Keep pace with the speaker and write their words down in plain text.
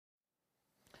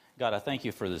God, I thank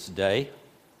you for this day,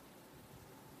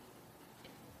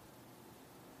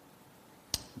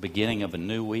 beginning of a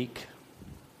new week.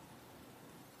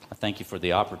 I thank you for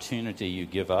the opportunity you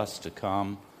give us to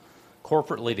come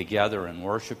corporately together and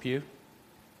worship you,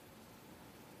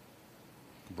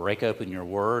 break open your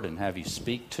word and have you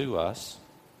speak to us.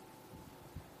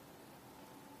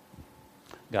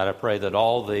 God, I pray that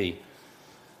all the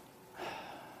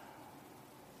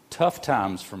tough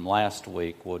times from last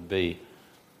week would be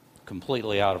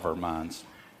completely out of our minds.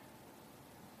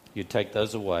 You'd take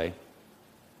those away.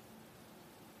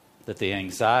 That the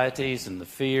anxieties and the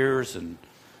fears and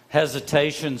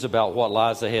hesitations about what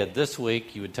lies ahead this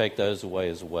week, you would take those away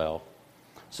as well.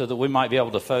 So that we might be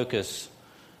able to focus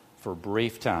for a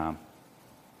brief time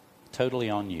totally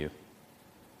on you.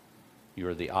 You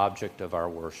are the object of our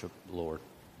worship, Lord.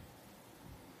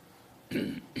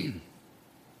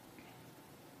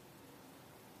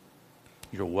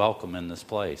 You're welcome in this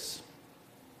place.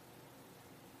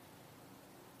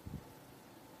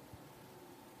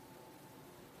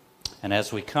 And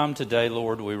as we come today,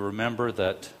 Lord, we remember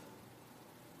that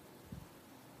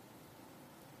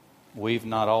we've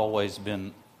not always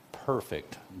been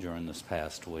perfect during this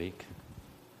past week,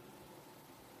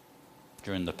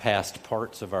 during the past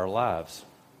parts of our lives.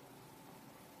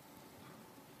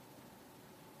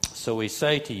 So we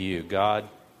say to you, God,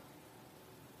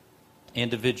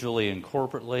 individually and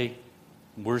corporately,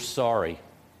 we're sorry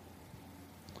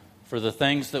for the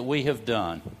things that we have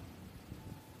done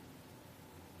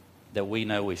that we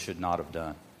know we should not have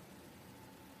done.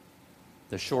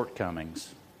 The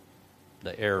shortcomings,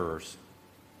 the errors.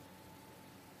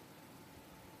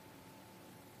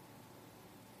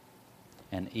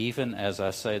 And even as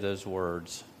I say those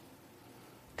words,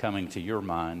 coming to your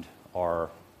mind are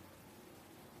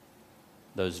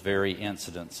those very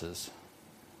incidences.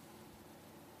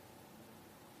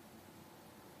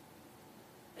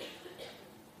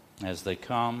 As they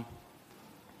come,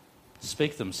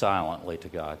 speak them silently to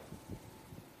God.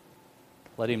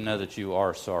 Let him know that you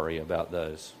are sorry about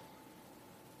those.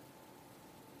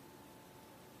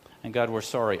 And God, we're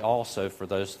sorry also for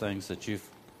those things that you've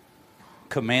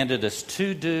commanded us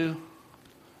to do,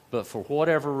 but for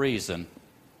whatever reason,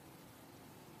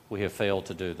 we have failed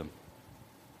to do them.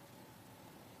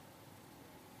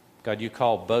 God, you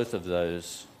call both of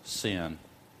those sin.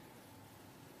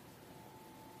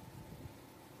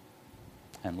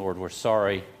 And Lord, we're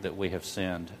sorry that we have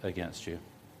sinned against you.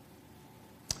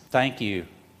 Thank you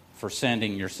for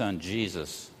sending your son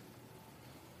Jesus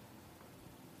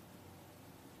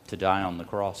to die on the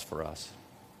cross for us,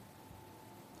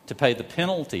 to pay the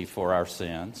penalty for our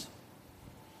sins,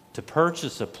 to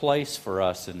purchase a place for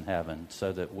us in heaven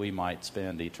so that we might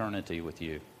spend eternity with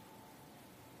you.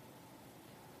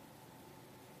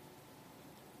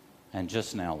 And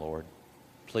just now, Lord,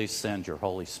 please send your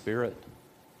Holy Spirit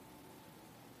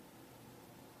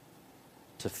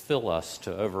to fill us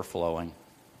to overflowing,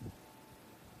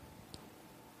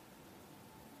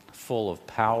 full of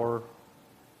power,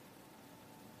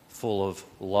 full of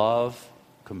love,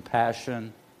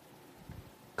 compassion,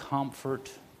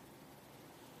 comfort,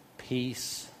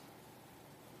 peace,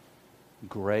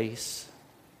 grace,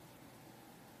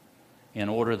 in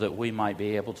order that we might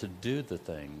be able to do the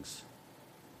things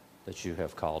that you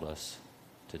have called us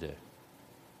to do.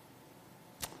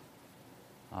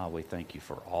 We thank you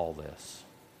for all this.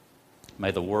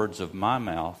 May the words of my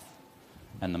mouth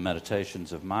and the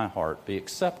meditations of my heart be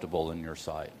acceptable in your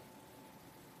sight,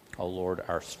 O Lord,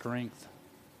 our strength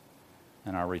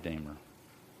and our Redeemer.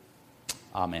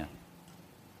 Amen.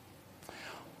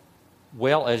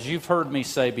 Well, as you've heard me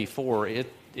say before,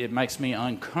 it makes me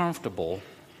uncomfortable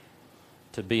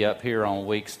to be up here on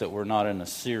weeks that we're not in a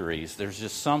series. There's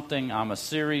just something, I'm a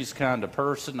series kind of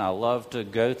person. I love to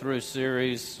go through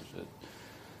series.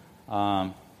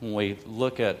 When we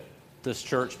look at this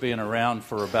church being around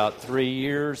for about 3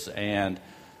 years, and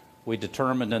we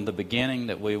determined in the beginning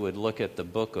that we would look at the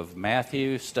book of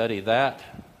Matthew, study that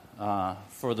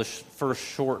for the first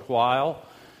short while.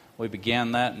 We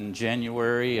began that in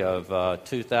January of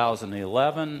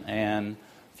 2011, and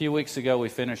a few weeks ago we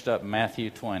finished up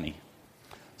Matthew 20.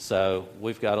 So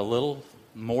we've got a little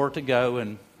more to go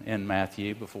in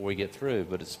Matthew before we get through,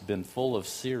 but it's been full of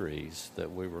series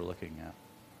that we were looking at.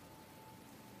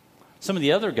 Some of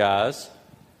the other guys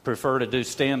prefer to do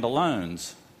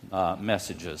standalones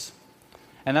messages,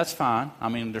 and that's fine. I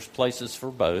mean, there's places for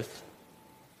both.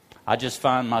 I just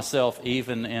find myself,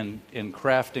 even in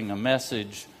crafting a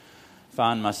message,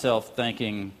 find myself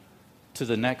thinking to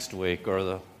the next week or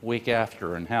the week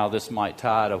after and how this might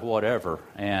tie to whatever.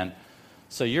 And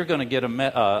so you're going to get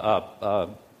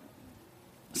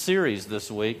series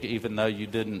this week, even though you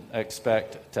didn't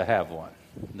expect to have one.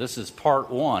 This is part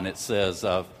 1, it says,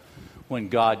 of when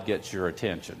God gets your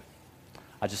attention.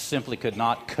 I just simply could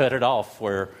not cut it off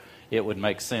where it would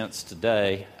make sense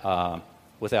today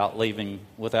without letting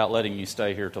you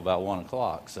stay here till about 1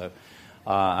 o'clock. So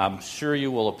I'm sure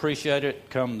you will appreciate it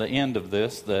come the end of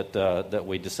this that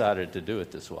we decided to do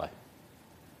it this way.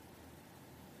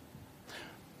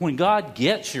 When God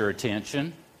gets your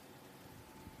attention,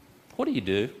 what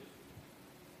do?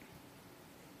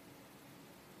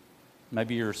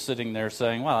 Maybe you're sitting there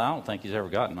saying, well, I don't think he's ever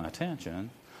gotten my attention.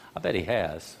 I bet he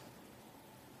has.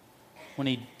 When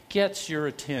he gets your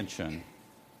attention,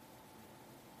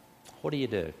 what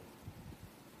do?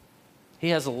 He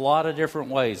has a lot of different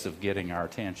ways of getting our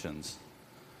attentions.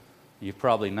 You've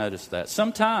probably noticed that.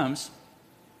 Sometimes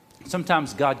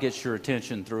God gets your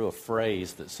attention through a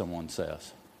phrase that someone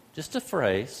says. Just a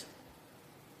phrase.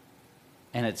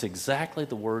 And it's exactly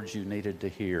the words you needed to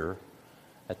hear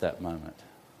at that moment.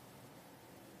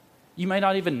 You may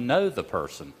not even know the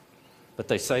person, but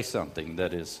they say something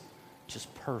that is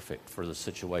just perfect for the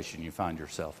situation you find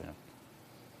yourself in.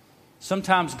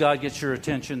 Sometimes God gets your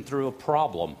attention through a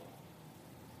problem.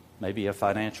 Maybe a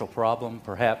financial problem,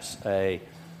 perhaps a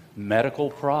medical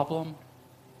problem,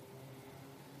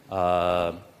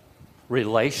 a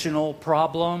relational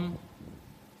problem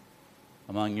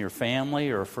among your family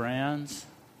or friends.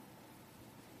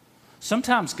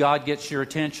 Sometimes God gets your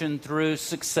attention through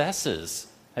successes.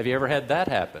 Have you ever had that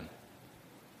happen?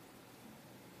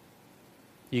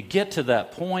 You get to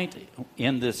that point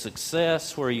in this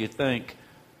success where you think,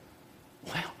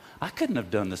 well, I couldn't have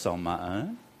done this on my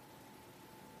own.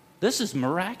 This is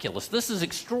miraculous. This is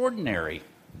extraordinary.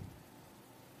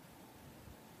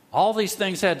 All these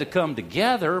things had to come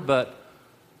together, but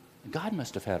God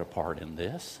must have had a part in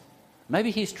this.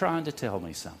 Maybe he's trying to tell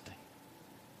me something.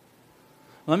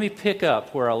 Let me pick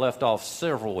up where I left off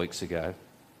several weeks ago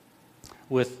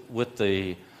with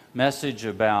the message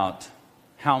about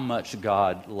how much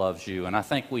God loves you. And I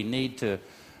think we need to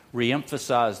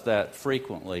reemphasize that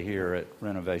frequently here at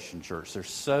Renovation Church. There's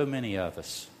so many of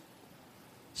us,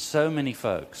 so many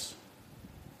folks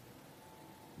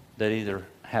that either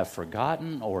have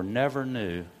forgotten or never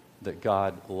knew that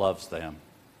God loves them,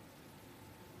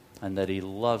 and that he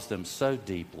loves them so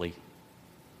deeply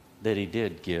that he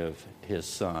did give his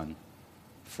son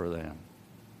for them.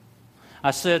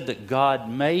 I said that God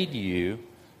made you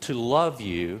to love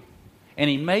you, and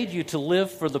he made you to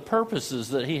live for the purposes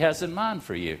that he has in mind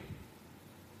for you.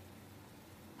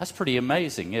 That's pretty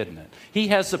amazing, isn't it? He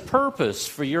has a purpose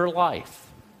for your life.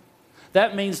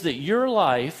 That means that your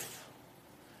life,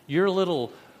 your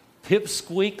little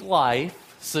pipsqueak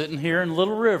life sitting here in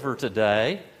Little River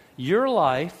today, your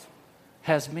life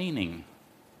has meaning.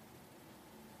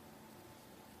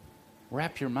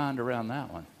 Wrap your mind around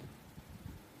that one.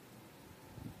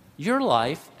 Your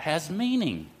life has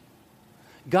meaning.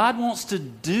 God wants to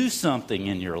do something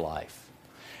in your life.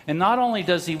 And not only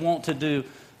does he want to do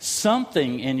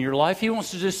something in your life, he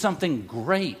wants to do something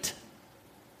great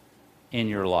in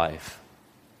your life.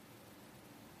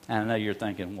 And I know you're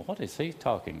thinking, well, what is he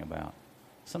talking about?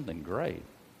 Something great.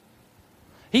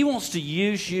 He wants to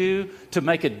use you to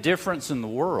make a difference in the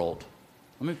world.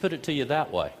 Let me put it to you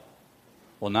that way.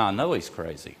 Well, now I know he's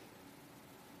crazy.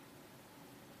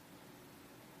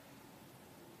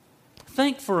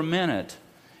 Think for a minute,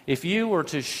 if you were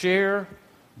to share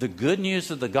the good news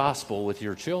of the gospel with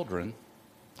your children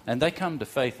and they come to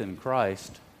faith in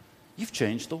Christ, you've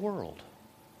changed the world.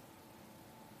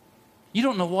 You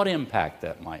don't know what impact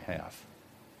that might have.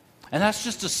 And that's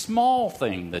just a small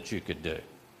thing that you could do.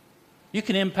 You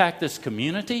can impact this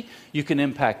community. You can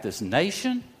impact this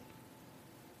nation.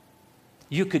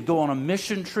 You could go on a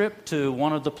mission trip to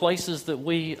one of the places that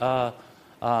we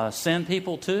send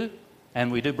people to. And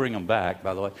we do bring them back,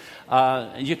 by the way.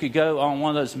 You could go on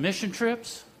one of those mission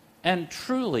trips and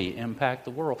truly impact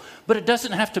the world. But it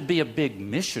doesn't have to be a big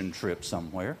mission trip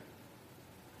somewhere.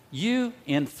 You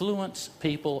influence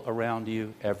people around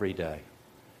you every day.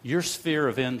 Your sphere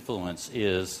of influence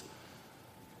is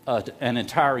an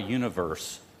entire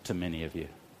universe to many of you.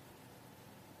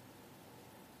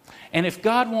 And if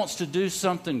God wants to do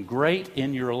something great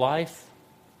in your life,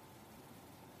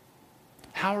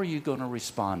 how are you going to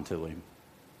respond to him?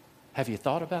 Have you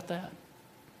thought about that?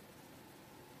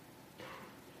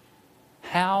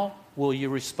 How will you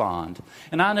respond?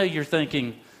 And I know you're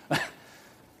thinking,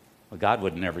 well, God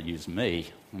would never use me.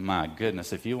 My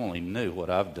goodness, if you only knew what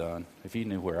I've done, if you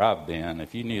knew where I've been,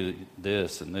 if you knew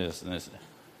this and this and this,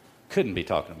 couldn't be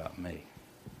talking about me.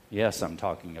 Yes, I'm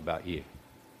talking about you.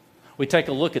 We take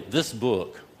a look at this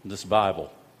book, this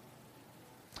Bible.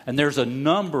 And there's a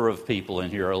number of people in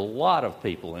here, a lot of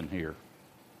people in here,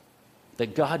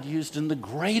 that God used in the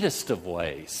greatest of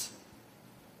ways.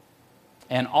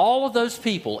 And all of those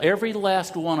people, every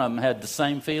last one of them had the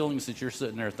same feelings that you're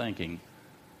sitting there thinking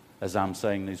as I'm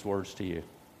saying these words to you.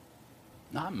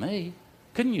 Not me.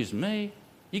 Couldn't use me.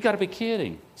 You got to be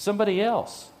kidding. Somebody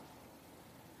else.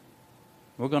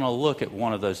 We're going to look at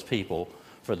one of those people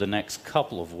for the next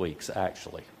couple of weeks,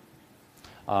 actually.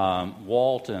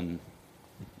 Walton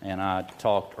and I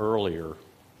talked earlier,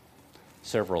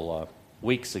 several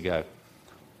weeks ago,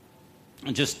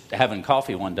 just having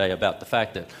coffee one day about the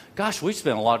fact that, gosh, we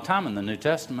spent a lot of time in the New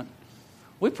Testament.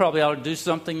 We probably ought to do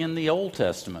something in the Old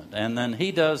Testament. And then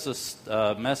he does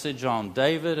a message on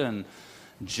David, and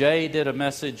Jay did a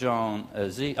message on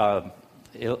Ezekiel,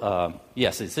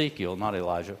 not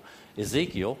Elijah,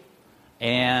 Ezekiel.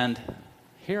 And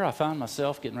here I find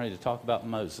myself getting ready to talk about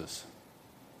Moses.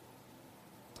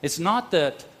 It's not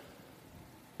that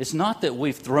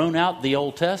we've thrown out the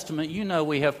Old Testament. You know,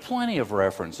 we have plenty of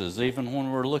references, even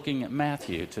when we're looking at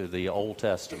Matthew, to the Old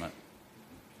Testament.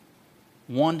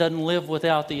 One doesn't live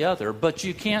without the other, but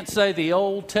you can't say the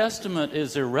Old Testament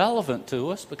is irrelevant to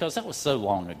us because that was so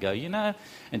long ago, you know,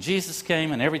 and Jesus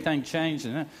came and everything changed.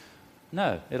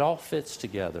 No, it all fits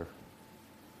together.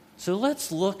 So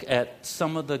let's look at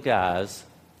some of the guys,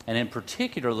 and in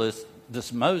particular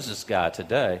this Moses guy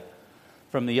today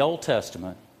from the Old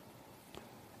Testament,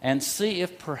 and see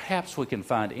if perhaps we can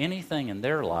find anything in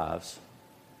their lives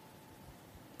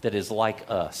that is like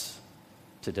us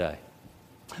today.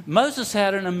 Moses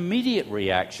had an immediate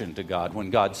reaction to God when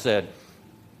God said,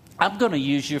 I'm going to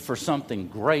use you for something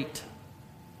great.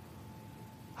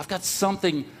 I've got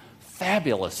something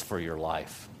fabulous for your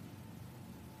life.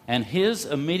 And his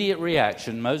immediate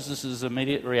reaction, Moses'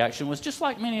 immediate reaction, was just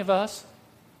like many of us.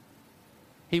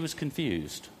 He was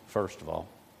confused, first of all.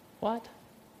 What?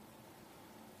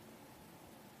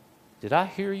 Did I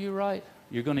hear you right?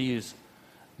 You're going to use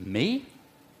me?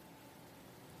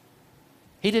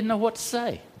 He didn't know what to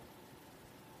say.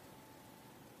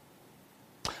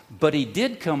 But he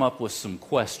did come up with some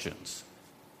questions.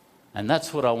 And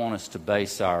that's what I want us to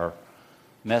base our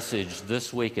message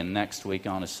this week and next week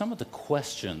on, is some of the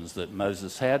questions that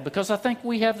Moses had, because I think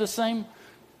we have the same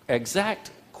exact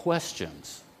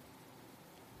questions.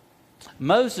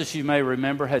 Moses, you may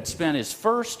remember, had spent his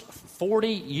first 40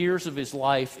 years of his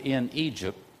life in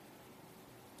Egypt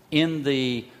in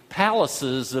the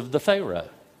palaces of the Pharaoh.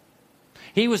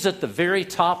 He was at the very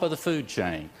top of the food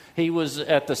chain. He was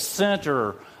at the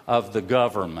center of the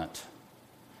government.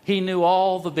 He knew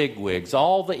all the bigwigs,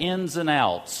 all the ins and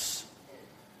outs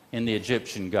in the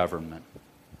Egyptian government.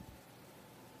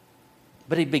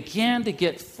 But he began to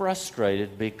get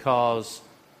frustrated because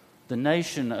the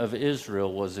nation of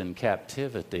Israel was in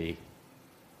captivity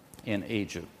in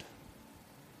Egypt.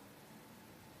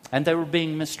 And they were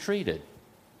being mistreated.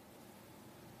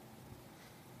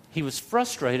 He was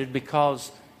frustrated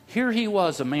because here he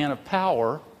was, a man of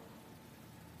power,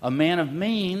 a man of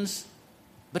means,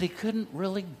 but he couldn't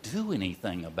really do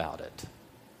anything about it.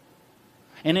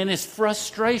 And in his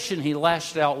frustration, he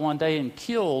lashed out one day and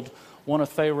killed one of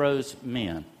Pharaoh's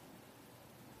men.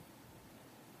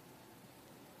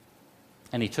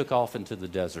 And he took off into the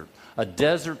desert, a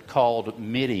desert called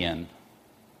Midian,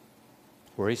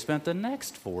 where he spent the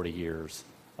next 40 years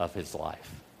of his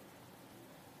life,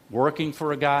 working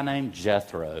for a guy named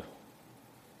Jethro.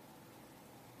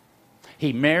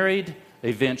 He married,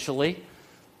 eventually,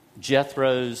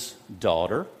 Jethro's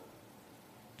daughter.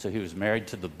 So he was married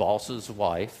to the boss's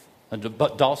wife,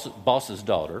 boss's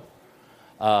daughter.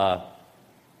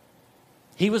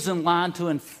 He was in line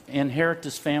to inherit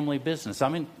this family business. I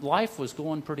mean, life was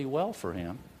going pretty well for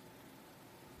him.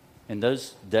 In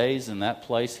those days, in that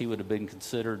place, he would have been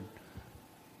considered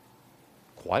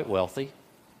quite wealthy.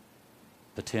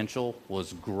 Potential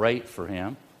was great for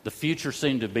him. The future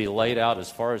seemed to be laid out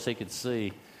as far as he could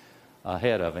see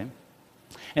ahead of him.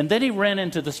 And then he ran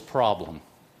into this problem.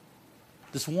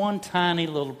 This one tiny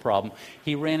little problem.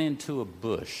 He ran into a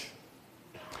bush.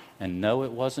 And no,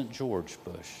 it wasn't George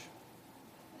Bush.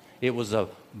 It was a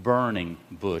burning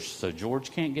bush. So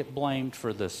George can't get blamed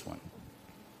for this one.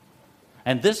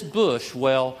 And this bush,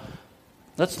 well,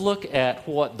 let's look at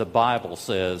what the Bible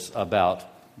says about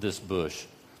this bush.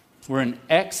 We're in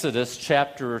Exodus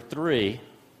chapter 3,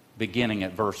 beginning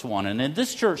at verse 1. And in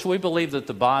this church, we believe that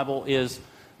the Bible is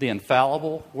the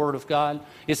infallible Word of God.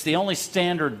 It's the only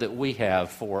standard that we have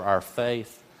for our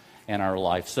faith and our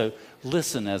life. So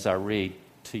listen as I read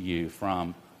to you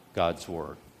from God's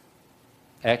Word.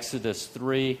 Exodus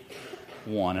 3,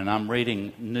 1. And I'm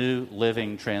reading New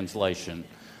Living Translation.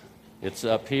 It's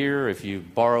up here. If you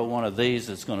borrow one of these,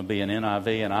 it's going to be an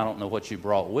NIV, and I don't know what you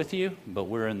brought with you, but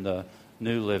we're in the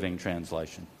New Living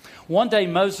Translation. One day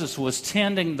Moses was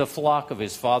tending the flock of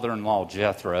his father-in-law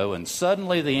Jethro, and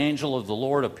suddenly the angel of the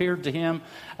Lord appeared to him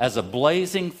as a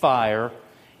blazing fire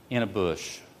in a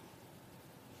bush.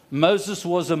 Moses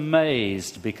was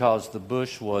amazed because the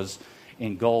bush was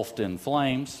engulfed in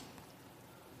flames,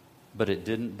 but it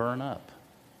didn't burn up.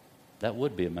 That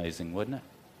would be amazing, wouldn't it?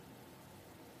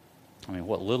 I mean,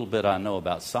 what little bit I know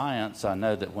about science, I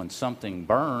know that when something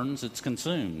burns, it's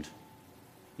consumed.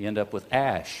 You end up with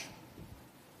ash.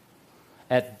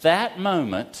 At that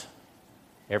moment,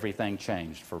 everything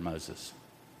changed for Moses.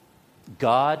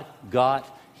 God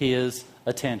got his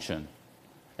attention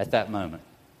at that moment.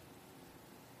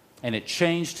 And it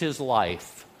changed his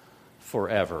life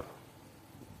forever.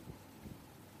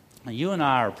 Now, you and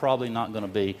I are probably not going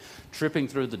to be tripping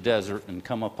through the desert and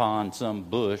come upon some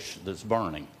bush that's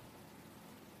burning.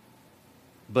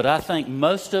 But I think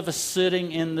most of us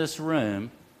sitting in this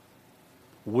room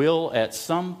will at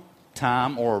some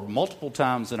time or multiple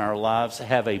times in our lives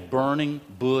have a burning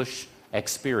bush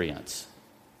experience.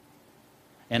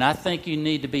 And I think you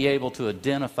need to be able to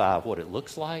identify what it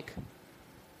looks like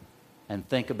and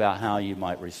think about how you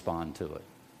might respond to it.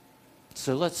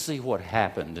 So let's see what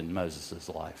happened in Moses'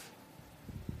 life.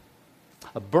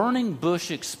 A burning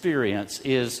bush experience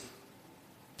is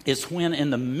when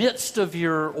in the midst of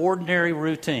your ordinary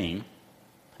routine,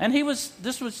 and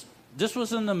this was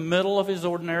in the middle of his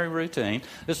ordinary routine.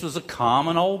 This was a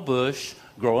common old bush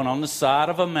growing on the side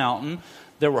of a mountain.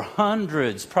 There were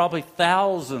hundreds, probably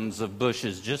thousands of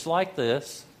bushes just like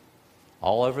this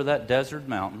all over that desert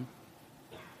mountain.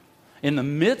 In the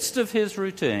midst of his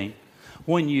routine,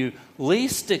 when you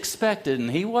least expected, and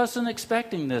he wasn't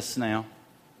expecting this now,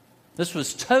 this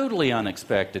was totally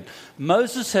unexpected.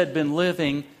 Moses had been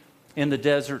living in the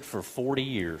desert for 40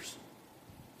 years.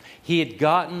 He had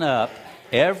gotten up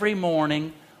every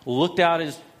morning, looked out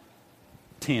his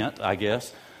tent, I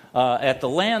guess, at the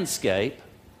landscape.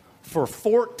 For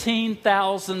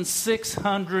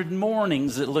 14,600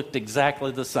 mornings, it looked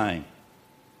exactly the same.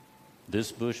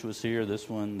 This bush was here, this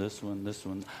one, this one, this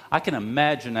one. I can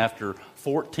imagine after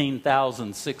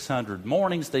 14,600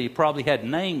 mornings that he probably had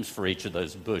names for each of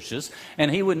those bushes,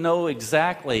 and he would know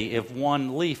exactly if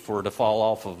one leaf were to fall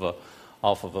off of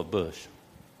a bush.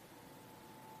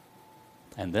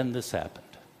 And then this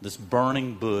happened, this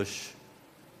burning bush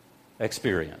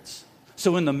experience.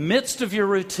 So in the midst of your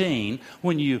routine,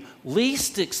 when you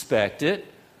least expect it,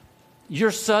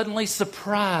 you're suddenly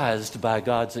surprised by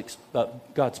God's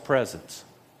presence.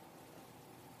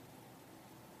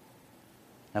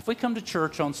 Now, if we come to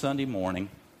church on Sunday morning,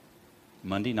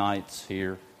 Monday nights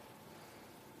here,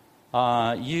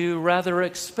 you rather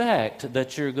expect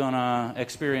that you're going to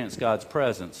experience God's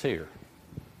presence here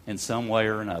in some way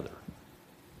or another.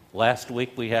 Last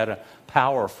week we had a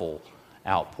powerful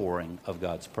outpouring of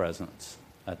God's presence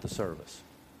at the service.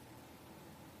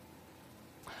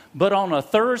 But on a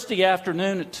Thursday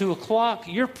afternoon at 2 o'clock,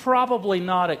 you're probably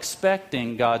not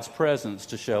expecting God's presence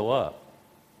to show up.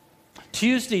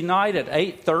 Tuesday night at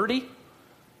 8:30,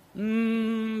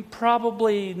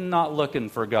 probably not looking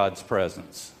for God's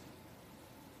presence.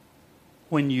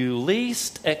 When you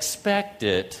least expect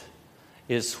it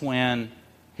is when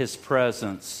His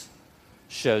presence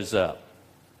shows up.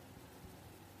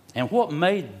 And what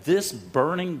made this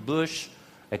burning bush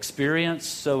experience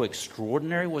so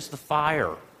extraordinary was the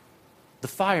fire. The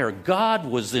fire. God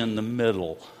was in the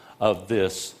middle of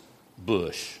this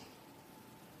bush.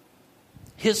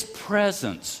 His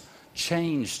presence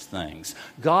changed things.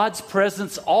 God's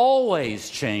presence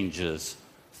always changes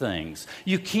things.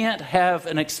 You can't have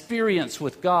an experience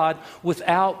with God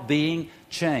without being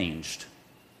changed.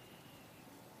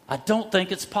 I don't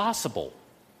think it's possible.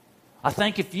 I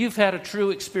think if you've had a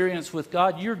true experience with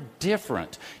God, you're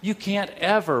different. You can't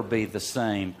ever be the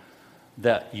same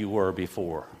that you were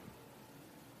before.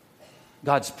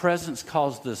 God's presence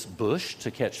caused this bush to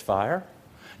catch fire.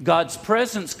 God's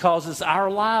presence causes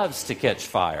our lives to catch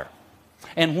fire.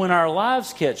 And when our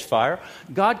lives catch fire,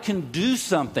 God can do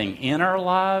something in our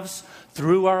lives,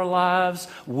 through our lives,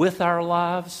 with our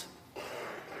lives.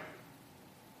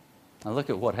 Now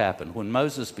look at what happened. When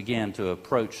Moses began to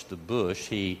approach the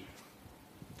bush,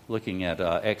 looking at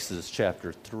Exodus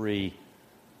chapter 3,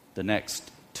 the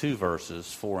next two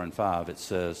verses, 4 and 5, it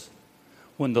says,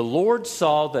 when the Lord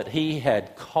saw that he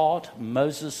had caught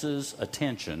Moses'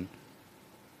 attention,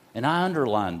 and I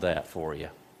underlined that for you.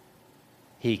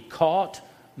 He caught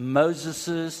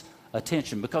Moses'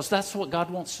 attention because that's what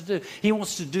God wants to do. He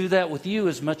wants to do that with you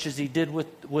as much as he did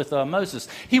with Moses.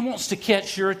 He wants to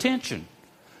catch your attention.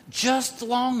 Just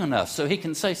long enough so he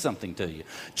can say something to you.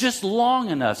 Just long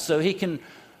enough so he can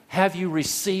have you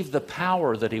receive the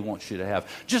power that he wants you to have.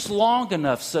 Just long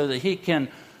enough so that he can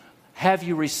have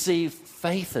you receive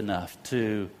faith enough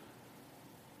to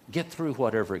get through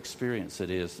whatever experience it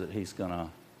is that he's going to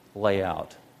lay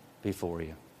out before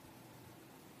you.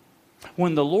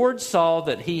 When the Lord saw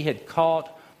that he had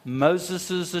caught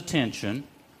Moses' attention,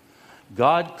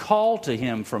 God called to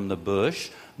him from the bush,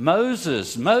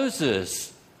 "Moses,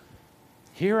 Moses."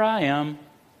 "Here I am,"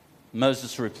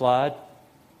 Moses replied.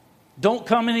 "Don't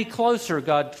come any closer,"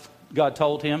 God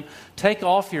told him. "Take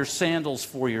off your sandals,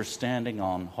 for you're standing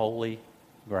on holy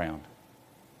ground."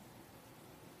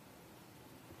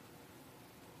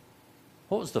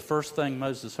 What was the first thing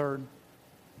Moses heard?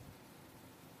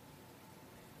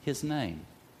 His name.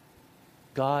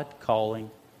 God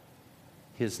calling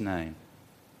his name.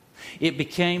 It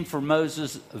became for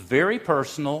Moses very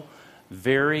personal,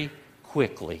 very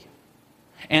quickly.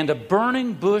 And a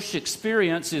burning bush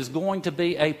experience is going to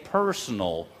be a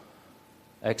personal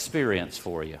experience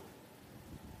for you.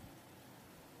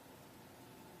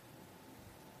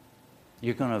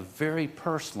 You're going to very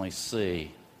personally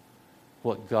see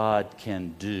what God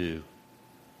can do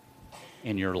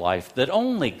in your life that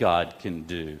only God can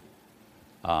do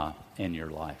in your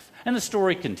life. And the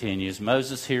story continues.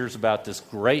 Moses hears about this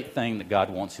great thing that God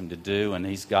wants him to do, and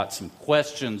he's got some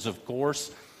questions, of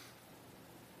course.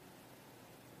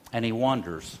 And he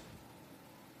wonders,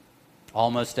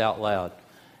 almost out loud,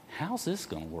 how's this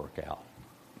going to work out?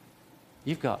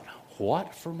 You've got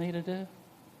what for me to do?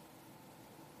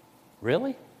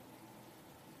 Really?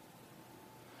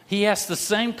 He asks the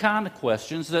same kind of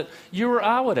questions that you or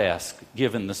I would ask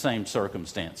given the same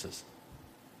circumstances.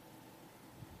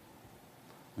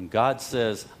 And God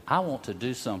says, I want to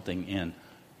do something in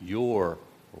your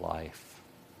life.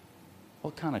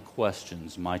 What kind of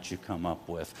questions might you come up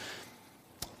with?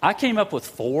 I came up with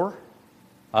 4.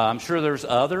 I'm sure there's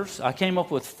others. I came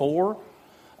up with 4.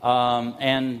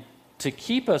 And to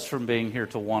keep us from being here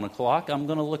till 1 o'clock, I'm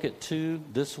going to look at 2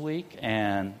 this week,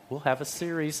 and we'll have a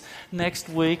series next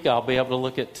week. I'll be able to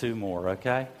look at 2 more,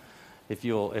 okay? If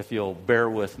you'll bear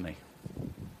with me.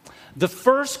 The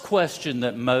first question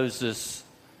that Moses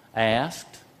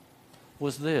asked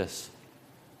was this: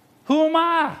 who am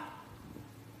I?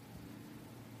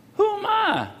 Who am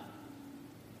I?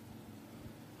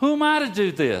 Who am I to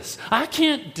do this? I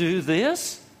can't do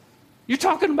this. You're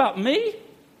talking about me?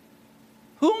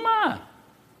 Who am I?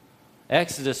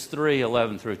 Exodus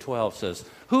 3:11 through 12 says,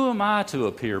 "Who am I to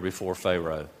appear before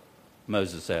Pharaoh?"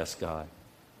 Moses asked God.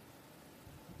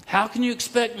 "How can you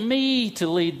expect me to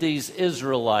lead these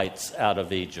Israelites out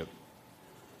of Egypt?"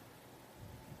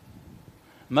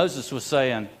 Moses was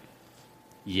saying,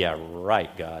 "Yeah,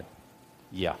 right, God.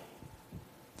 Yeah.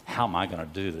 How am I going to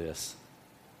do this?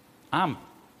 I'm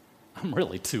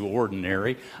really too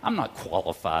ordinary. I'm not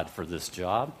qualified for this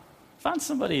job. Find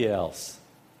somebody else."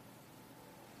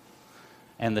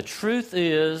 And the truth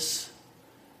is,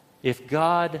 if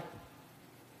God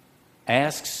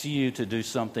asks you to do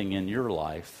something in your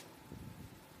life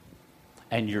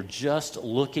and you're just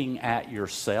looking at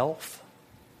yourself,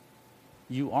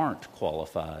 you aren't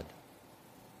qualified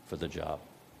for the job.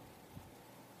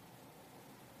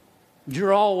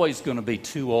 You're always going to be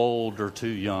too old or too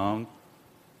young,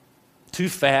 too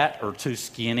fat or too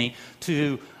skinny,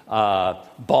 too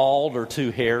bald or too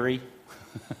hairy.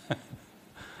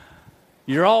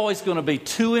 You're always going to be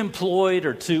too employed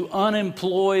or too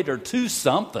unemployed or too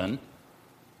something.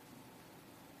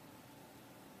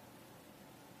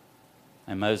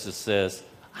 And Moses says,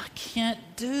 I can't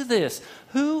do this.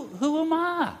 Who am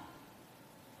I?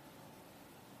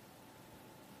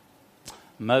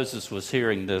 Moses was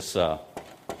hearing this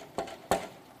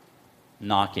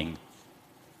knocking.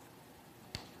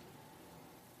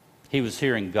 He was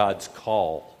hearing God's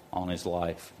call on his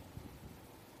life.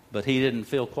 But he didn't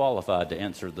feel qualified to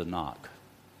answer the knock.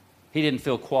 He didn't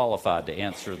feel qualified to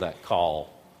answer that call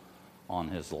on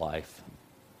his life.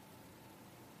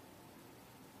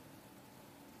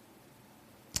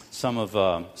 Some of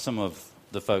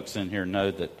the folks in here know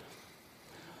that,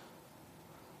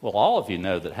 well, all of you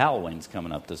know that Halloween's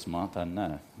coming up this month, I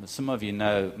know. But some of you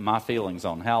know my feelings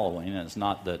on Halloween, and it's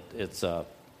not that it's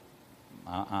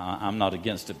I'm not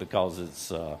against it because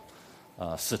it's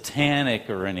satanic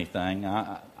or anything.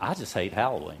 I just hate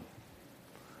Halloween.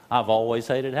 I've always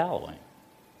hated Halloween.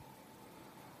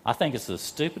 I think it's the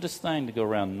stupidest thing to go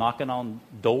around knocking on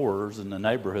doors in the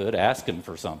neighborhood asking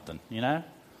for something, you know?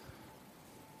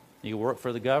 You work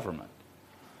for the government.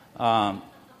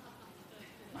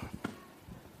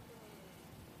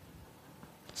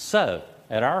 So,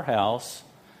 at our house,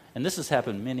 and this has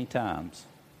happened many times,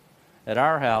 At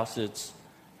our house, it's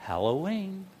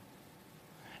Halloween.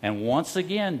 And once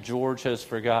again, George has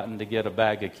forgotten to get a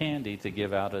bag of candy to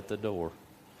give out at the door.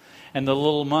 And the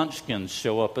little munchkins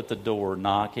show up at the door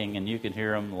knocking, and you can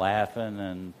hear them laughing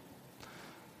and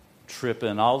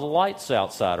tripping. All the lights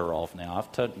outside are off now.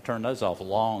 I've turned those off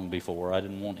long before. I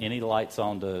didn't want any lights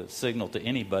on to signal to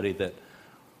anybody that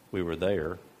we were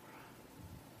there.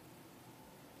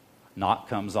 Knock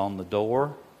comes on the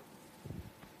door,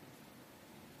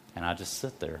 and I just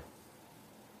sit there.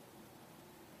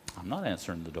 I'm not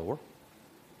answering the door.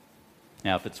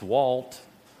 Now, if it's Walt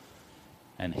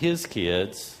and his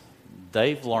kids,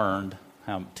 they've learned,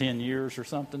 10 years or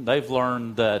something, they've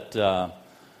learned that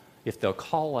if they'll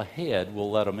call ahead,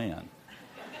 we'll let them in.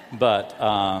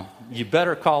 But you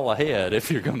better call ahead if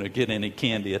you're going to get any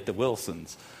candy at the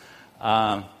Wilsons.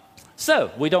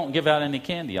 So we don't give out any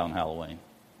candy on Halloween.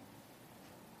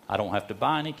 I don't have to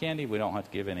buy any candy. We don't have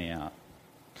to give any out.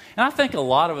 And I think a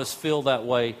lot of us feel that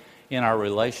way in our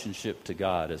relationship to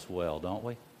God as well, don't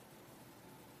we?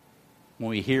 When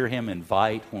we hear Him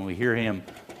invite, when we hear Him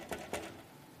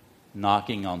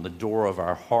knocking on the door of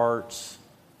our hearts,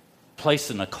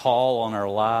 placing a call on our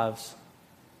lives,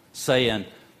 saying,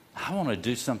 I want to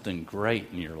do something great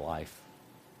in your life.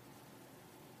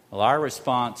 Well, our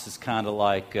response is kind of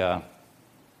like, if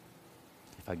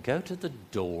I go to the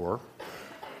door,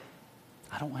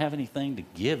 I don't have anything to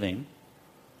give Him.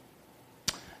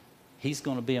 He's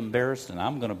going to be embarrassed and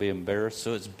I'm going to be embarrassed,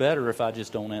 so it's better if I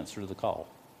just don't answer the call.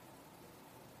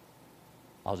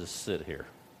 I'll just sit here.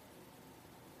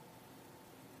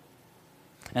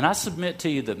 And I submit to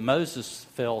you that Moses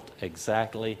felt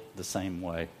exactly the same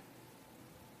way.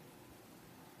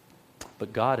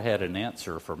 But God had an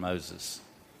answer for Moses.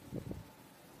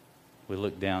 We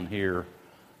look down here.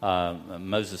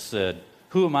 Moses said,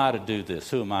 who am I to do this?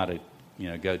 Who am I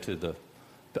to go to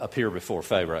appear before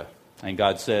Pharaoh? And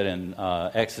God said in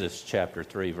Exodus chapter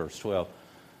 3, verse 12,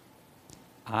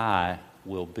 I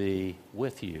will be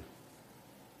with you.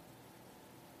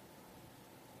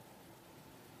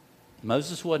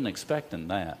 Moses wasn't expecting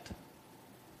that.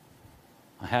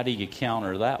 How do you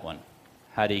counter that one?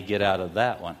 How do you get out of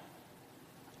that one?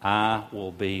 I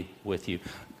will be with you.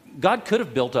 God could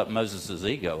have built up Moses'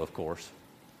 ego, of course.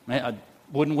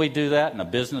 Wouldn't we do that in a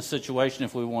business situation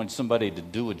if we wanted somebody to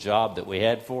do a job that we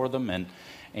had for them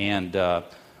and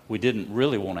we didn't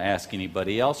really want to ask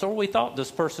anybody else, or we thought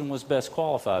this person was best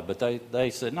qualified, but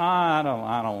they said, no, I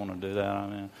don't want to do that. I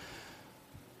mean,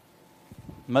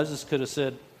 Moses could have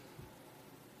said,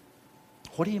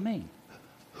 what do you mean?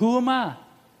 Who am I?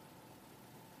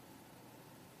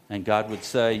 And God would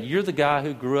say, you're the guy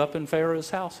who grew up in Pharaoh's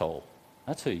household.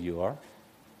 That's who you are.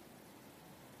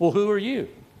 Well, who are you?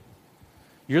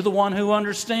 You're the one who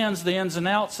understands the ins and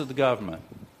outs of the government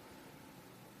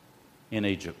in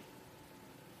Egypt.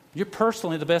 You're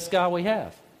personally the best guy we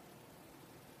have.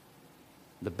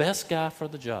 The best guy for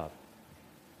the job.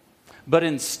 But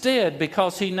instead,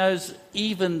 because he knows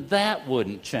even that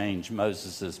wouldn't change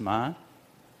Moses' mind,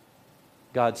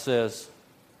 God says,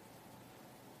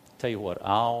 tell you what,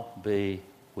 I'll be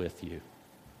with you.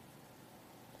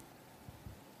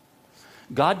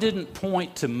 God didn't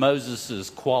point to Moses'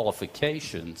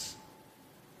 qualifications.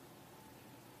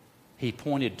 He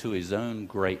pointed to his own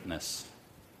greatness.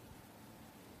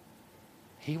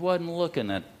 He wasn't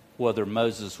looking at whether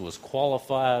Moses was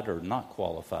qualified or not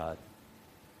qualified.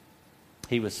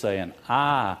 He was saying,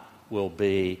 I will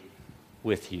be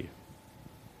with you.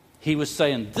 He was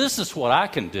saying, this is what I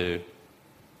can do.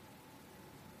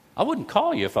 I wouldn't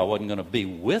call you if I wasn't going to be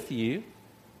with you.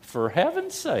 For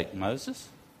heaven's sake, Moses.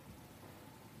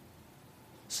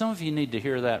 Some of you need to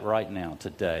hear that right now,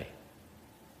 today.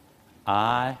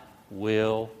 I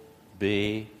will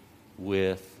be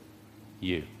with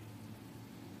you.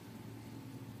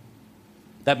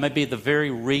 That may be the very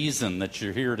reason that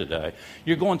you're here today.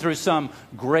 You're going through some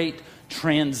great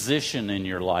transition in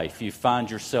your life. You find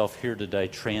yourself here today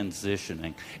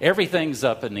transitioning. Everything's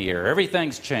up in the air.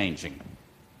 Everything's changing.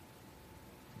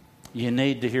 You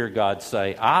need to hear God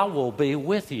say, I will be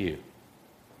with you.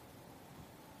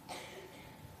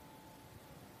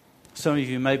 Some of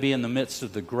you may be in the midst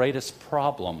of the greatest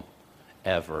problem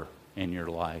ever in your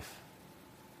life.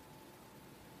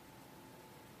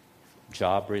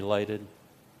 Job related,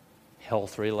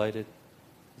 health related.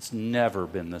 It's never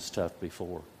been this tough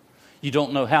before. You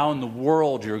don't know how in the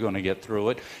world you're going to get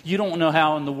through it. You don't know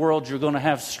how in the world you're going to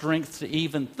have strength to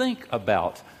even think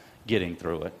about getting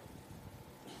through it.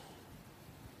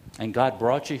 And God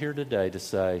brought you here today to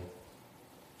say,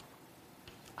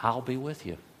 I'll be with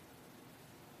you.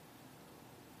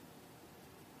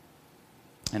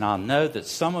 And I know that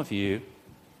some of you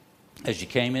As you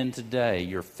came in today,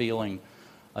 you're feeling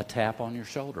a tap on your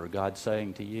shoulder. God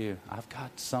saying to you, I've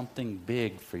got something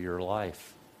big for your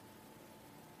life.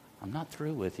 I'm not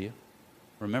through with you.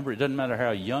 Remember, it doesn't matter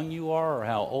how young you are or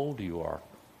how old you are.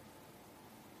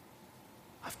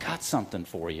 I've got something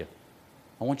for you.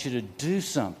 I want you to do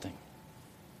something.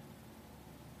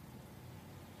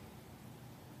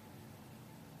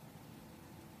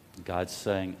 God's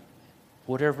saying,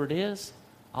 whatever it is,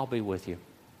 I'll be with you.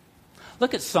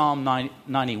 Look at Psalm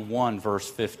 91, verse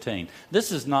 15.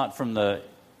 This is not from the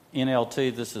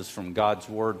NLT. This is from God's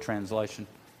Word translation.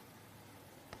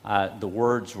 The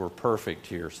words were perfect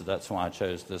here, so that's why I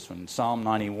chose this one. Psalm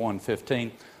 91,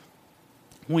 15.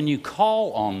 When you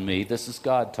call on me, this is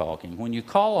God talking. When you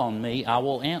call on me, I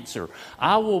will answer.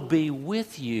 I will be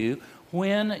with you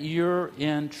when you're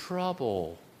in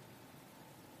trouble.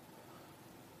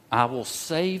 I will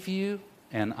save you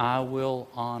and I will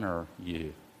honor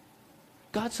you.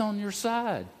 God's on your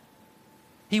side.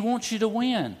 He wants you to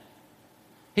win.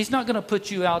 He's not going to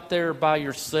put you out there by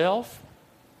yourself,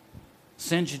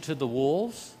 send you to the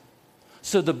wolves.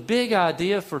 So the big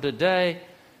idea for today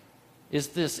is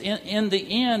this. In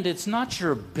the end, it's not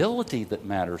your ability that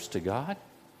matters to God.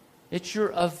 It's your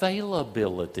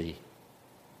availability.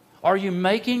 Are you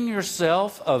making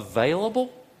yourself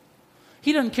available?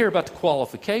 He doesn't care about the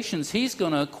qualifications. He's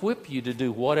going to equip you to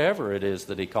do whatever it is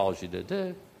that He calls you to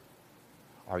do.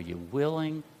 Are you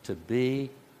willing to be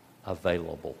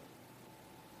available?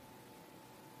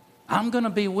 I'm going to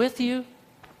be with you.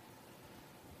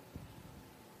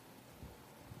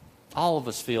 All of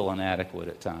us feel inadequate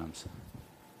at times.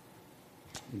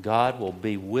 God will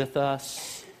be with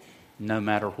us no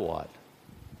matter what.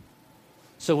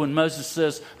 So when Moses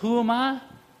says, "Who am I?"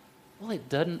 Well, it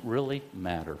doesn't really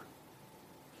matter.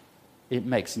 It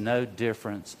makes no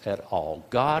difference at all.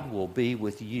 God will be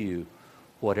with you,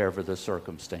 whatever the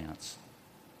circumstance.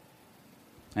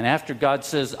 And after God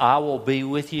says, I will be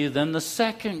with you, then the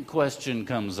second question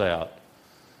comes out.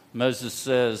 Moses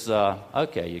says,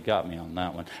 okay, you got me on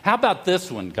that one. How about this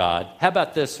one, God? How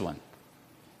about this one?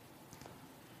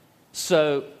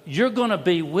 So you're going to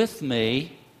be with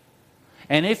me,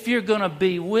 and if you're going to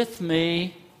be with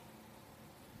me,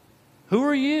 who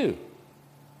are you?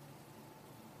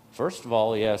 First of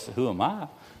all, he asks, who am I?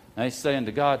 Now he's saying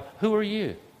to God, who are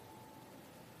you?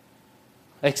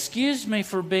 Excuse me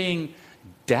for being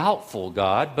doubtful,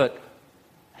 God, but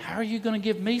how are you going to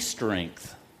give me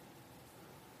strength?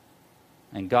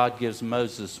 And God gives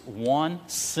Moses one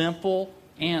simple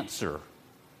answer.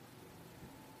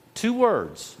 2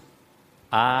 words.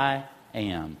 I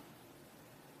am.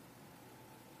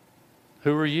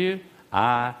 Who are you?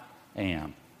 I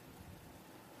am.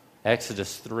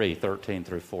 Exodus 3, 13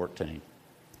 through 14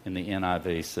 in the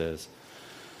NIV says,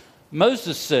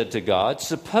 Moses said to God,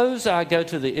 suppose I go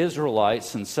to the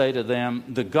Israelites and say to them,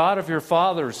 the God of your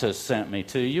fathers has sent me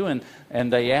to you,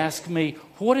 and they ask me,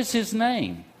 what is his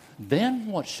name? Then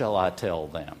what shall I tell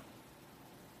them?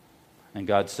 And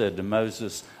God said to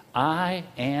Moses, I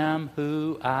am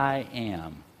who I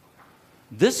am.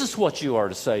 This is what you are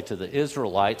to say to the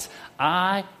Israelites,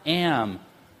 I am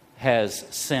has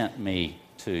sent me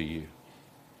to you.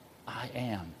 I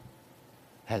am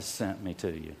has sent me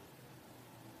to you.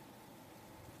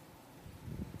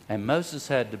 And Moses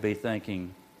had to be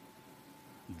thinking,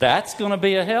 that's going to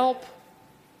be a help?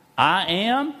 I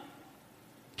am?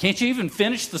 Can't you even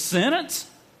finish the sentence?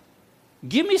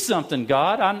 Give me something,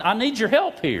 God. I need your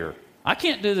help here. I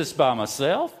can't do this by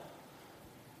myself.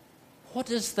 What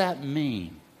does that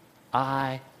mean?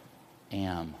 I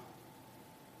am.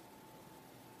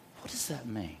 What does that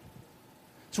mean?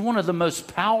 It's one of the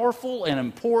most powerful and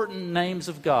important names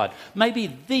of God. Maybe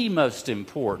the most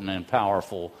important and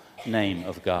powerful name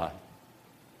of God.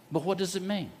 But what does it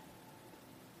mean?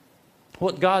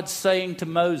 What God's saying to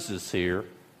Moses here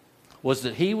was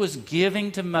that he was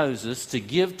giving to Moses to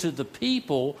give to the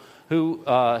people who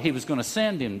he was going to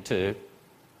send him to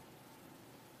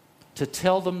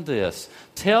tell them this.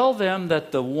 Tell them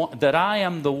that that I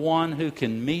am the one who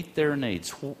can meet their needs.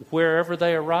 Wherever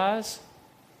they arise,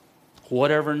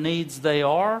 whatever needs they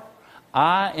are,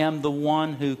 I am the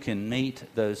one who can meet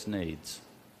those needs.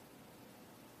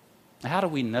 How do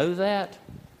we know that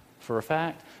for a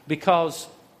fact? Because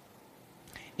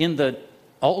in the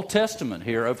Old Testament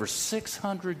here, over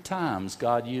 600 times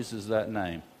God uses that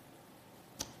name.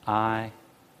 I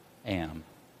am.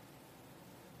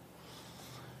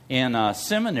 In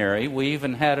seminary, we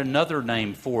even had another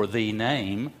name for the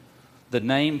name. The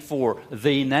name for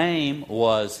the name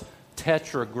was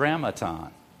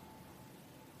Tetragrammaton.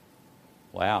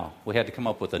 Wow, we had to come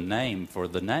up with a name for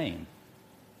the name.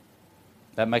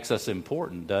 That makes us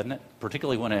important, doesn't it?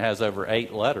 Particularly when it has over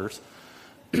 8 letters.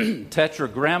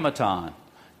 Tetragrammaton.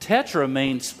 Tetra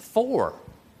means 4.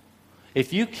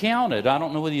 If you counted, I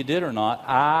don't know whether you did or not,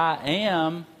 I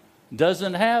am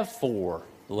doesn't have 4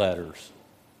 letters.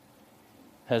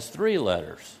 Has 3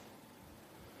 letters.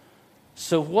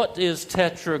 So what is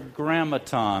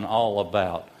tetragrammaton all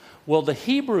about? Well, the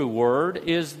Hebrew word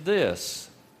is this.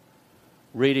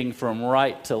 Reading from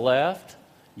right to left,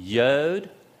 Yod,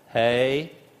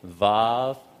 Hey,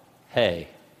 Vav, Hey.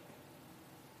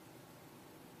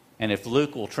 And if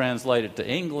Luke will translate it to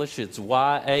English, it's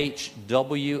YHWH.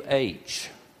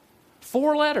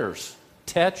 4 letters.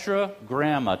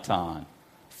 Tetragrammaton.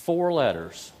 4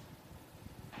 letters.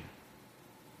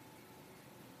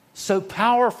 So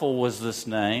powerful was this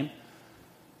name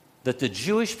that the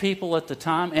Jewish people at the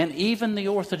time, and even the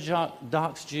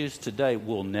Orthodox Jews today,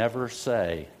 will never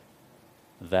say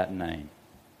that name.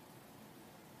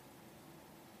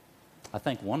 I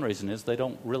think one reason is they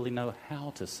don't really know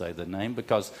how to say the name,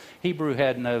 because Hebrew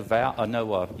had no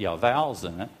vowels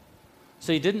in it.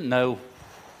 So you didn't know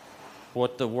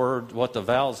what the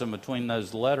vowels in between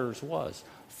those letters was.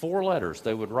 4 letters.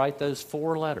 They would write those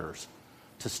 4 letters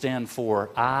to stand for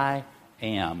I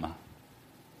am.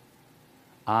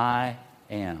 I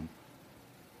am.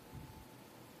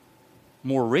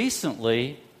 More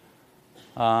recently,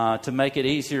 to make it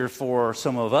easier for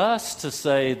some of us to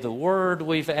say the word,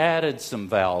 we've added some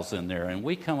vowels in there, and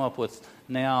we come up with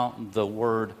now the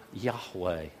word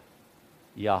Yahweh.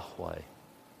 Yahweh.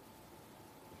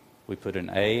 We put an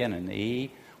A and an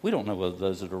E. We don't know whether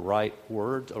those are the right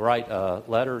words, right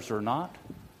letters or not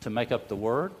to make up the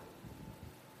word,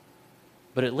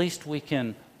 but at least we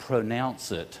can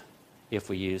pronounce it if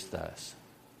we use those.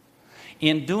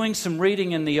 In doing some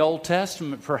reading in the Old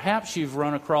Testament, perhaps you've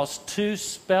run across 2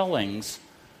 spellings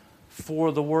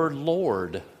for the word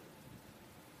Lord.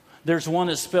 There's one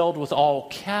that's spelled with all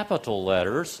capital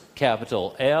letters,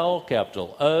 capital L,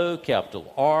 capital O,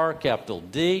 capital R, capital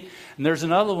D. And there's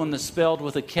another one that's spelled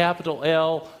with a capital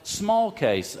L, small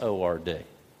case O-R-D.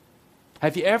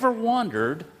 Have you ever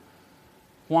wondered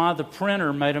why the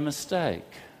printer made a mistake?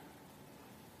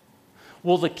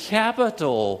 Well, the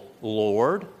capital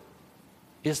Lord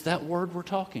is that word we're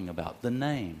talking about, the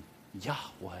name,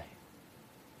 Yahweh.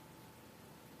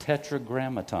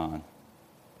 Tetragrammaton.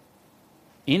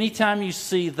 Anytime you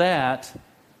see that,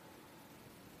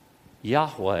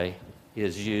 Yahweh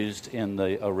is used in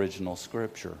the original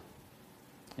Scripture.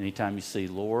 Anytime you see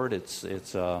Lord, it's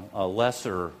a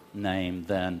lesser name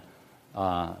than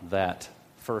that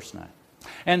first name.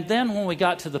 And then when we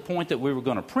got to the point that we were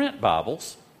going to print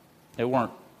Bibles, they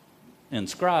weren't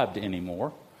inscribed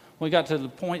anymore. When we got to the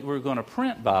point we were going to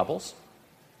print Bibles,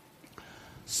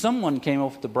 someone came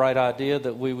up with the bright idea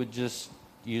that we would just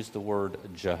use the word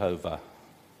Jehovah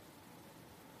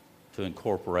to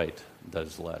incorporate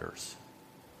those letters.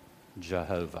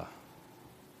 Jehovah.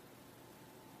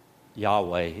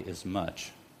 Yahweh is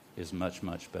much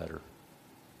better.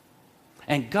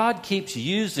 And God keeps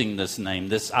using this name,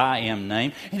 this I am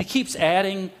name, and He keeps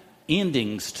adding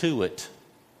endings to it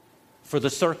for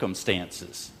the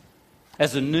circumstances.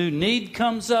 As a new need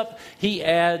comes up, He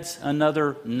adds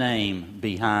another name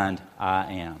behind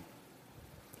I am.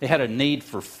 They had a need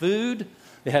for food.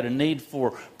 They had a need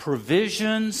for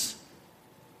provisions.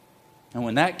 And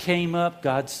when that came up,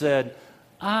 God said,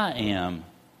 I am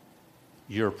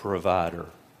your provider.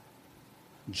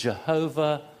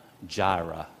 Jehovah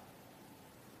Jireh.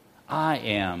 I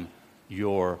am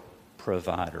your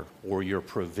provider or your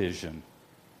provision.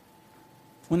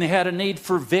 When they had a need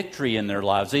for victory in their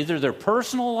lives, either their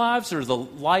personal lives or the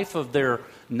life of their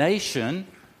nation,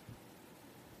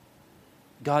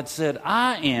 God said,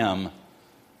 I am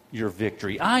your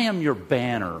victory. I am your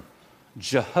banner.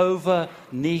 Jehovah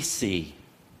Nisi.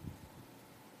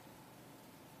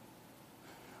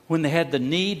 When they had the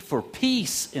need for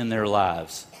peace in their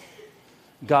lives,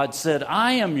 God said,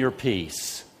 I am your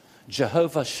peace.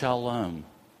 Jehovah Shalom.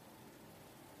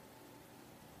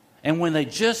 And when they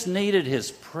just needed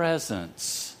His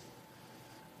presence,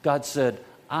 God said,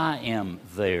 I am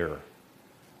there.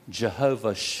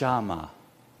 Jehovah Shammah.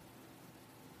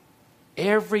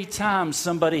 Every time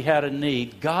somebody had a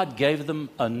need, God gave them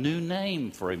a new name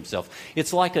for Himself.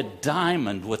 It's like a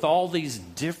diamond with all these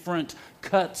different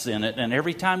cuts in it, and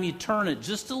every time you turn it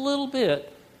just a little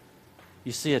bit,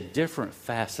 you see a different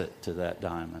facet to that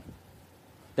diamond.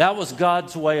 That was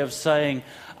God's way of saying,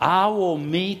 I will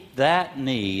meet that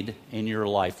need in your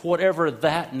life, whatever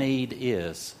that need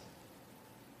is.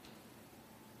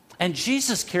 And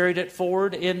Jesus carried it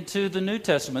forward into the New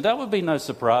Testament. That would be no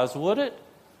surprise, would it?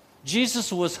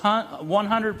 Jesus was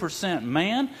 100%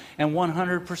 man and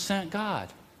 100% God.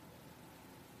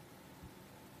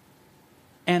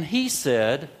 And he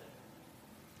said,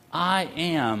 I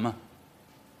am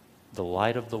the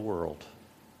light of the world.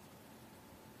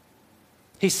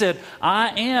 He said,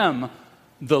 I am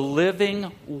the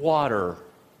living water.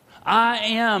 I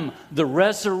am the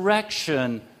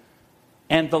resurrection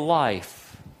and the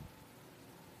life.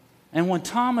 And when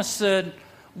Thomas said,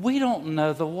 we don't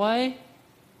know the way.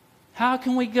 How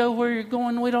can we go where you're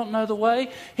going? We don't know the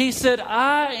way. He said,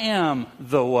 I am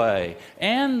the way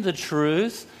and the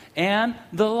truth and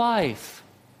the life.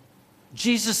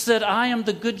 Jesus said, I am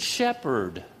the good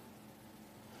shepherd.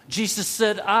 Jesus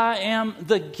said, I am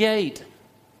the gate.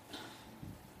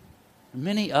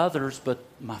 Many others, but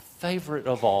my favorite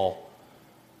of all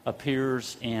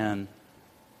appears in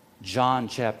John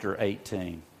chapter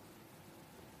 18.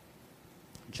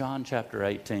 John chapter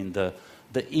 18, the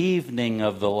evening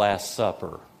of the Last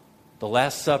Supper. The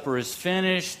Last Supper is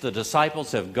finished. The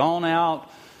disciples have gone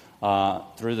out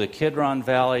through the Kidron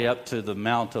Valley up to the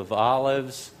Mount of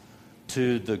Olives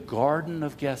to the Garden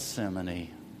of Gethsemane,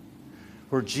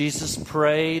 where Jesus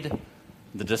prayed.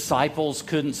 The disciples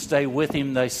couldn't stay with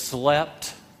him. They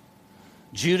slept.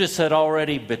 Judas had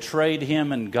already betrayed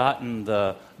him and gotten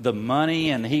the money,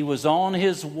 and he was on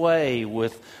his way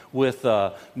with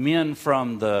men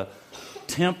from the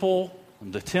temple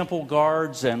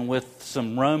guards, and with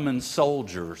some Roman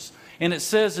soldiers. And it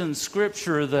says in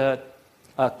Scripture that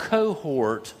a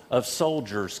cohort of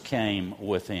soldiers came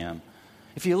with him.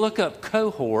 If you look up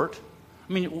cohort,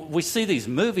 I mean, we see these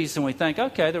movies and we think,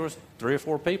 okay, there was 3 or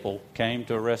 4 people came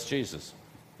to arrest Jesus.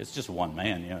 It's just one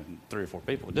man, 3 or 4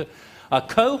 people. A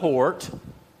cohort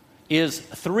is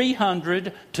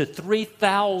 300 to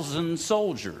 3,000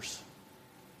 soldiers.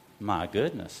 My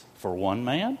goodness, for one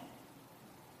man?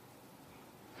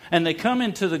 And they come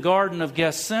into the Garden of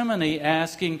Gethsemane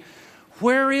asking,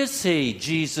 where is he,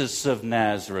 Jesus of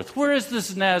Nazareth? Where is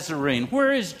this Nazarene?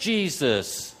 Where is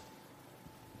Jesus?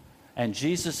 And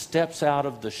Jesus steps out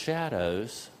of the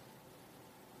shadows.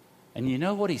 And you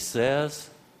know what he says?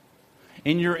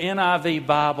 In your NIV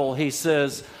Bible, he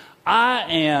says, I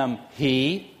am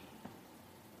he.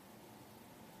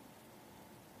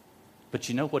 But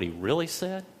you know what he really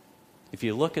said? If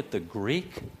you look at the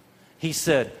Greek, he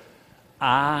said,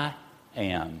 I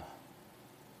am.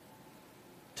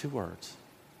 2 words.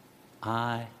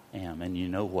 I am. And you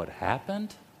know what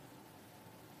happened?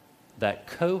 That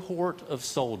cohort of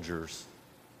soldiers,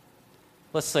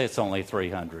 let's say it's only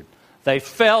 300, they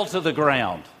fell to the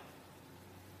ground.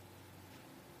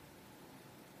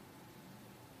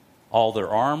 All their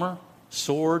armor,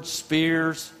 swords,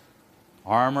 spears,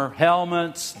 armor,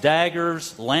 helmets,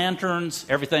 daggers, lanterns,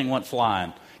 everything went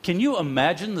flying. Can you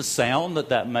imagine the sound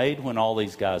that made when all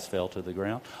these guys fell to the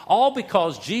ground? All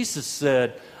because Jesus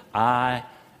said, I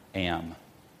am.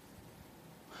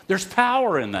 There's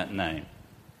power in that name.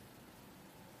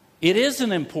 It is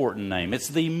an important name. It's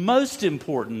the most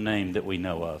important name that we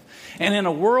know of. And in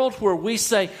a world where we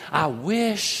say, I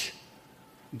wish,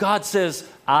 God says,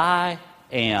 I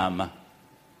am.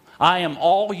 I am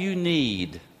all you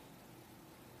need.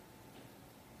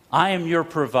 I am your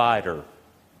provider.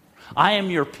 I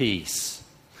am your peace.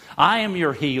 I am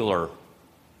your healer.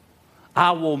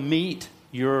 I will meet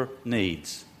your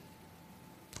needs.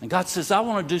 And God says, I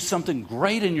want to do something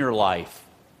great in your life.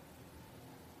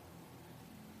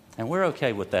 And we're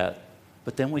okay with that.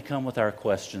 But then we come with our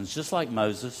questions, just like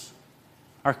Moses,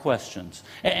 our questions.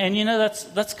 And you know,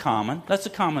 that's common. That's a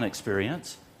common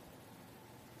experience.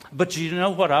 But you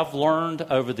know what I've learned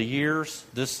over the years?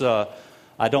 This, I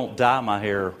don't dye my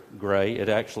hair gray. It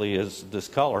actually is this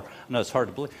color. I know it's hard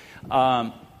to believe.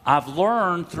 I've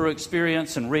learned through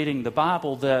experience and reading the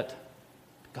Bible that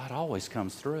God always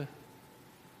comes through.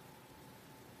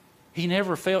 He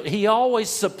never fails. He always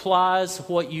supplies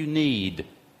what you need.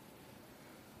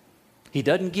 He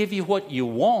doesn't give you what you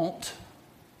want.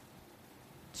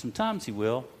 Sometimes he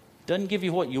will. Doesn't give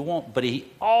you what you want, but he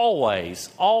always,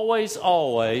 always,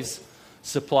 always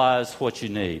supplies what you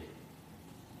need.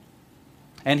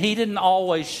 And he didn't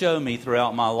always show me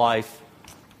throughout my life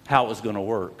how it was going to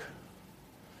work.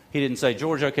 He didn't say,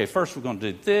 George, okay, first we're going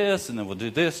to do this, and then we'll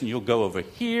do this, and you'll go over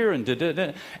here, and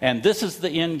da-da-da, and this is the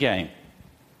end game.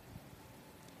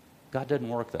 God doesn't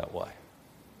work that way.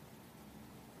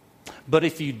 But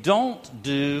if you don't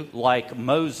do like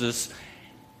Moses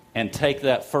and take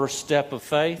that first step of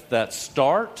faith, that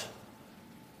start,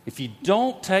 if you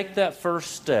don't take that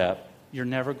first step, you're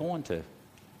never going to.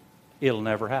 It'll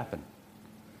never happen.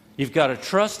 You've got to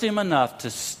trust him enough to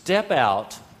step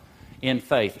out in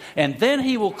faith. And then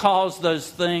he will cause those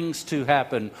things to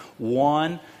happen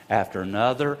one after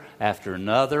another, after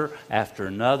another, after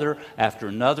another, after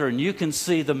another, and you can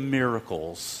see the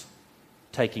miracles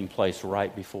taking place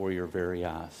right before your very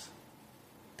eyes.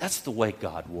 That's the way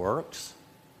God works.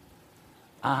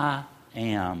 I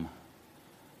am.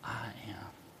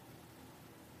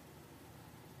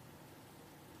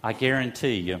 I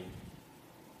guarantee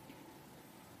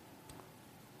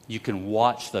you can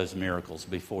watch those miracles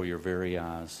before your very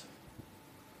eyes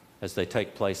as they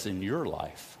take place in your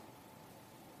life,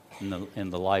 in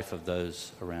the life of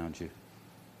those around you.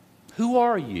 Who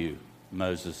are you?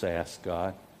 Moses asked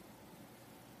God.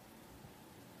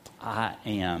 I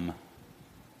am.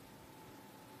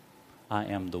 I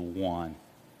am the one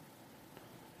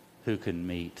who can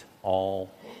meet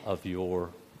all of your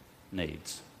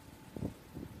needs.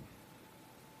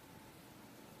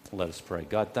 Let us pray.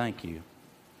 God, thank you.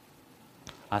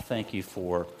 I thank you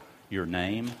for your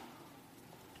name.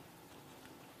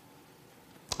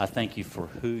 I thank you for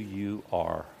who you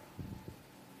are.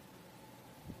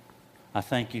 I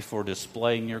thank you for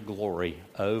displaying your glory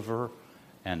over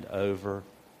and over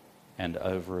and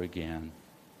over again.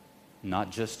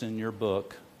 Not just in your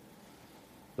book,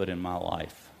 but in my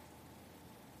life.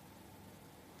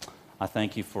 I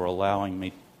thank you for allowing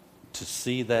me to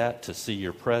see that, to see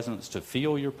your presence, to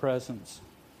feel your presence.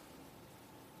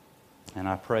 And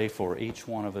I pray for each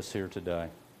one of us here today.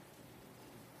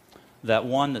 That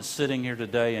one that's sitting here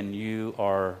today and you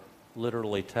are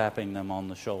literally tapping them on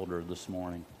the shoulder this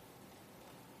morning,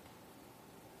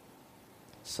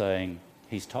 saying,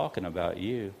 he's talking about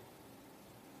you.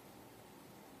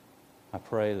 I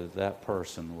pray that that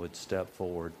person would step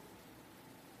forward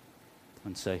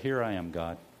and say, here I am,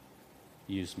 God.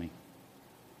 Use me.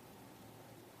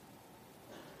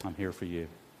 I'm here for you.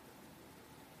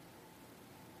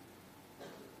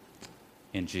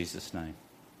 In Jesus' name,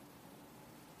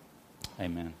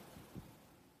 amen.